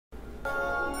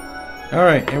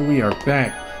Alright, and we are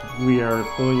back. We are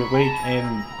fully awake,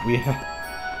 and we have...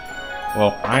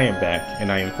 Well, I am back, and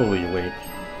I am fully awake.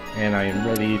 And I am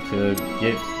ready to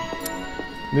get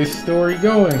this story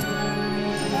going.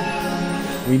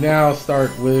 We now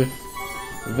start with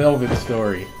Velvet's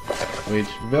story. Which,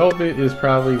 Velvet is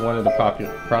probably one of the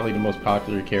probably the most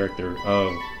popular character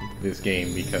of this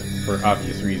game, because for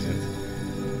obvious reasons.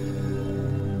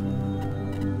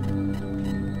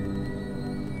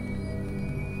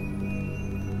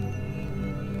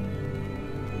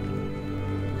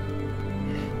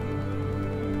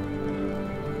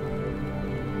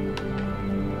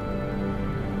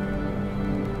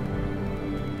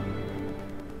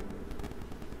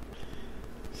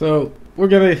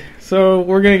 So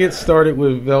we're gonna get started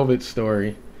with Velvet's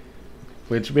story,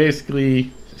 which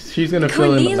basically she's gonna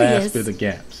fill in the last bit of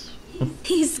gaps.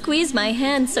 He squeezed my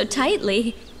hand so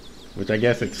tightly. Which I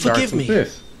guess it starts with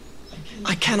this.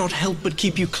 I cannot help but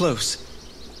keep you close.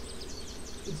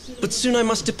 But soon I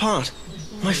must depart.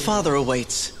 My father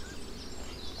awaits.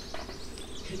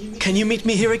 Can you meet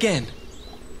me here again?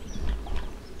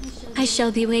 I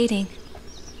shall be waiting.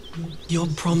 Your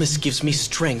promise gives me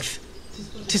strength.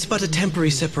 'Tis but a temporary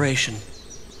separation.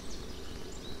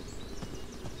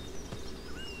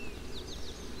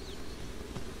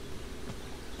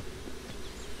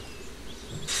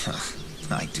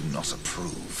 I do not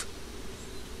approve.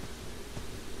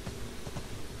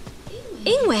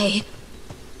 Ingwe!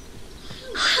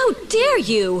 How dare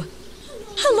you!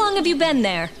 How long have you been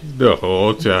there? The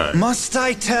whole time. Must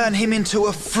I turn him into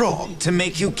a frog to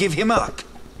make you give him up?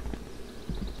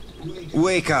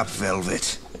 Wake up,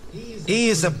 Velvet. He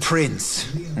is a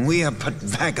prince. We are but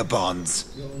vagabonds.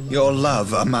 Your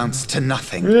love amounts to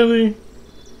nothing. Really?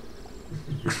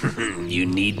 You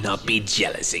need not be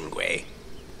jealous, Ingwe.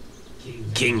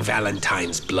 King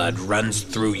Valentine's blood runs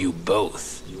through you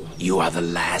both. You are the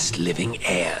last living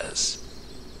heirs.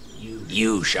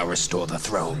 You shall restore the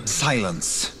throne.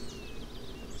 Silence.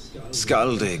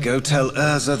 Scaldi, go tell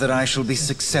Urza that I shall be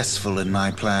successful in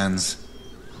my plans.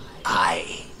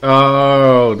 Aye.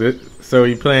 Oh, so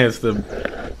he plans to...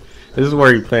 This is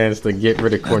where he plans to get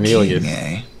rid of Cornelius. A king,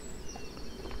 eh?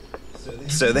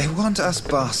 So they want us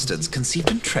bastards conceived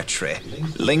in treachery,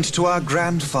 linked to our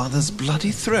grandfather's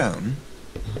bloody throne?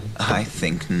 I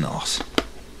think not.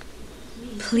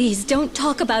 Please don't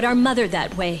talk about our mother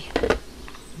that way.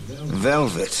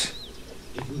 Velvet,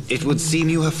 it would seem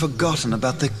you have forgotten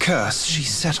about the curse she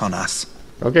set on us.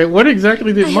 Okay, what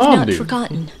exactly did I Mom have not do?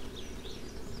 forgotten.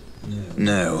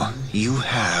 No, you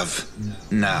have.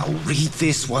 Now, read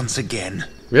this once again.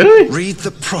 Really? Read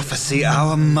the prophecy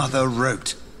our mother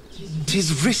wrote.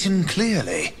 'Tis written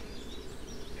clearly.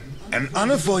 An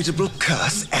unavoidable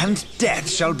curse and death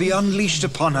shall be unleashed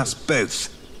upon us both.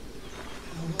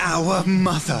 Our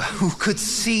mother, who could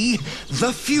see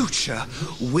the future,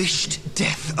 wished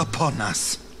death upon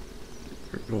us.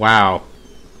 Wow.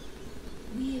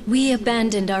 We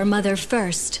abandoned our mother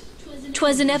first.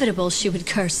 'Twas inevitable she would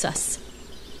curse us.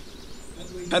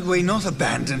 Had we not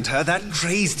abandoned her, that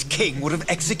crazed king would have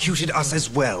executed us as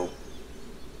well.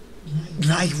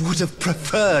 I would have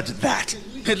preferred that.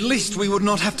 At least we would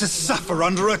not have to suffer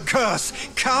under a curse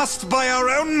cast by our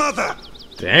own mother.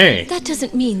 Dang. That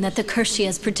doesn't mean that the curse she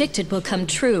has predicted will come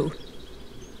true.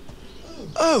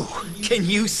 Oh, can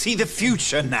you see the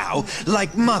future now,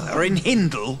 like Mother in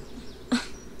Hindle?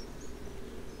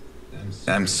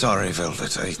 I'm sorry,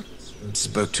 Velvet. I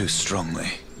spoke too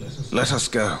strongly. Let us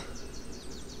go.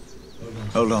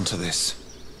 Hold on to this.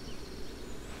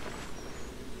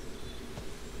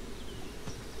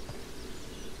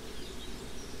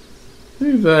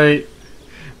 He's like,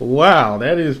 wow,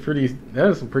 that is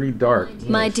pretty dark.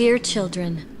 My dear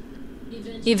children,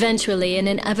 eventually an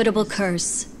inevitable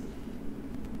curse.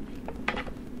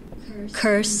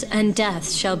 Curse and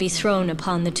death shall be thrown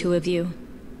upon the two of you.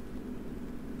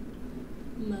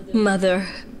 Mother.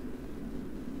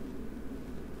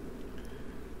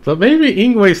 But maybe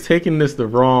Ingwe's taking this the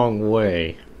wrong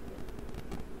way.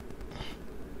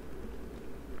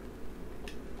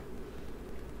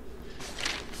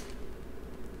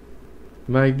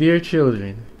 My dear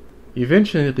children,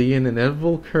 eventually an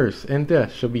inevitable curse and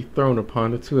death shall be thrown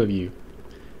upon the two of you.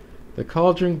 The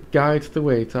cauldron guides the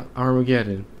way to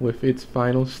Armageddon with its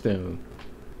final stone.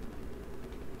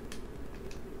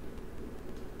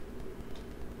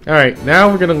 Alright,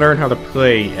 now we're gonna learn how to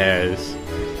play as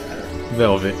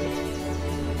Velvet.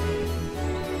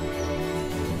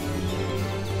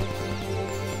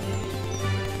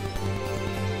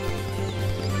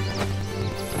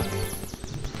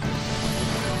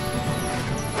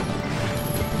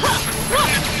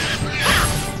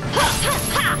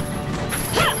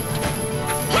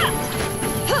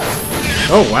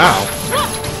 Oh, wow.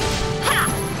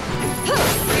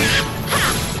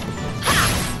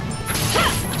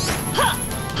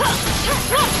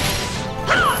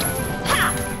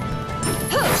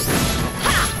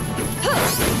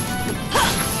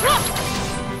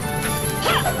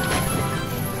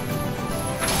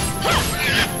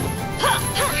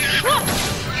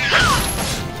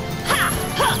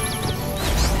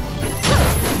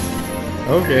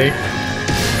 Okay.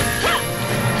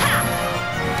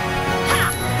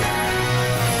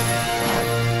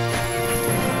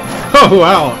 Oh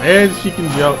wow, and she can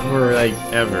jump for like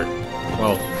ever.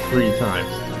 Well, 3 times.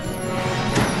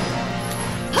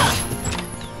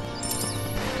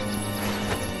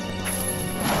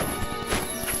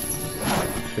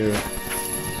 Two,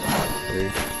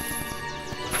 3.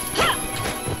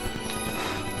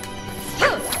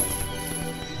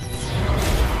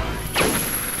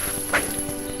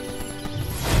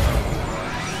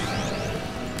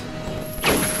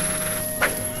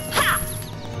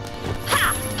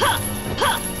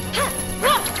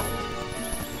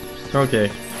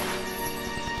 Okay.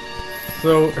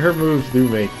 So, her moves do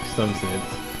make some sense.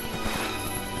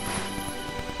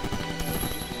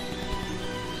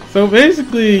 So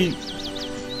basically,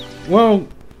 well,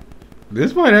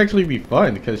 this might actually be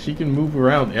fun because she can move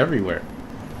around everywhere.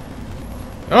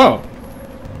 Oh!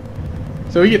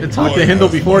 So we get to talk to Hindle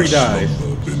before he dies.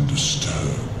 Been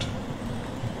disturbed?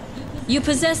 You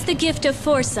possess the gift of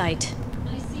foresight.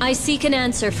 I seek an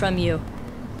answer from you.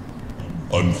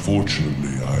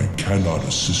 Unfortunately, I cannot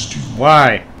assist you.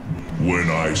 Why? When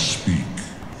I speak,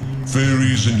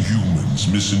 fairies and humans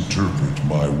misinterpret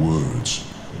my words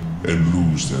and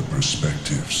lose their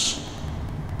perspectives.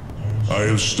 I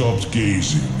have stopped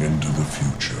gazing into the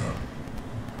future.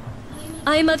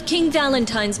 I am of King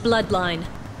Valentine's bloodline.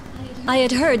 I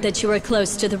had heard that you were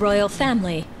close to the royal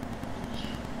family.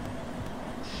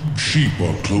 Sheep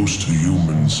are close to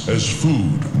humans as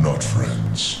food, not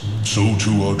friends. So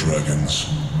too are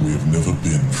dragons. We have never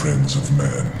been friends of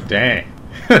man. Dang.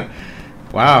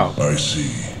 Wow. I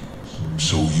see.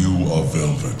 So you are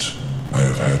Velvet. I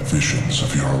have had visions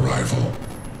of your arrival.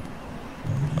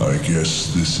 I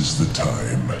guess this is the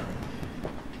time.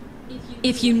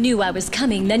 If you knew I was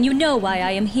coming, then you know why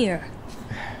I am here.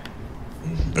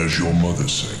 As your mother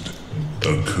said,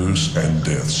 a curse and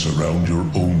death surround your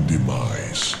own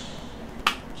demise.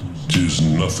 'Tis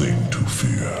nothing to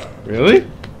fear. Really?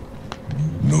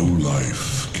 No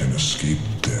life can escape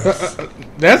death.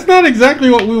 That's not exactly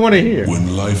what we want to hear.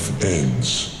 When life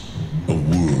ends, a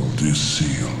world is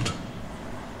sealed.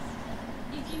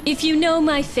 If you know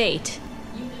my fate,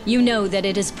 you know that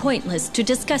it is pointless to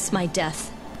discuss my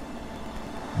death.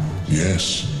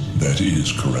 Yes, that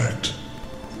is correct.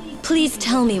 Please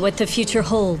tell me what the future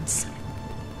holds.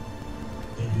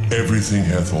 Everything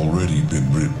hath already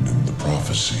been written in the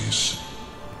prophecies.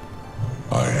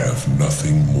 I have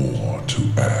nothing more to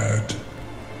add.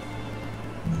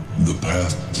 The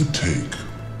path to take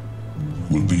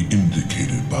will be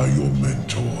indicated by your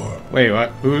mentor. Wait, what?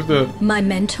 Who's the... My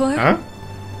mentor? Huh?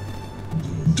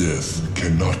 Death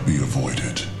cannot be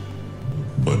avoided,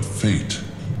 but fate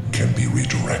can be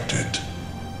redirected.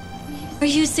 Are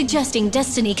you suggesting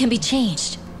destiny can be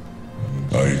changed?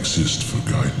 I exist for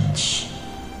guidance.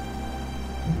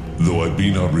 Though I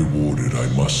be not rewarded, I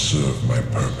must serve my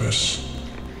purpose.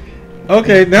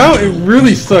 Okay, now it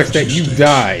really sucks that you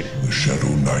died. The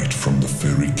Shadow Knight from the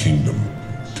Fairy Kingdom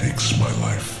takes my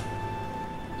life.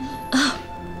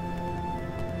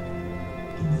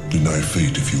 Deny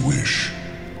fate if you wish.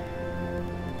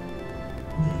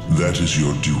 That is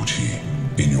your duty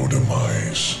in your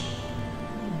demise.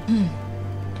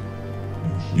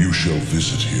 You shall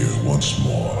visit here once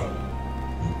more.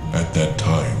 At that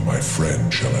time, my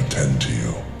friend shall attend to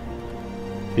you.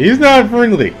 He's not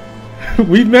friendly.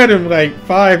 We've met him like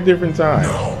 5 different times.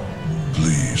 Now,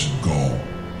 please go.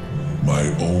 My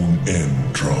own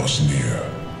end draws near.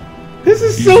 This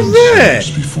is so Even sad.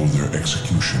 sinners before their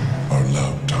execution are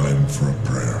allowed time for a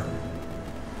prayer.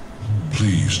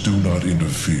 Please do not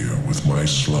interfere with my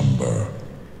slumber.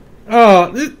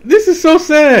 Oh, this is so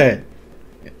sad.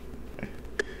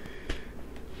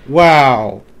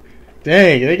 Wow.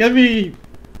 Dang, like, I mean...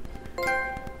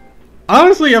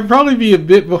 Honestly, I'd probably be a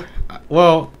bit...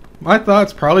 Well, my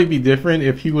thoughts probably be different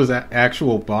if he was an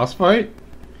actual boss fight.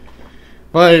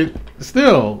 But,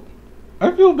 still,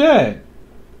 I feel bad.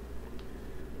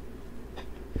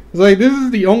 It's like, this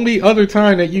is the only other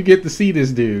time that you get to see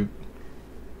this dude.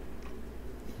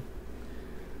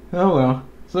 Oh well.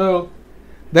 So,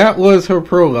 that was her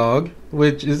prologue,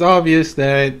 which is obvious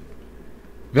that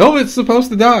Velvet's supposed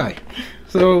to die.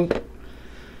 So,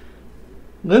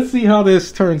 let's see how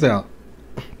this turns out.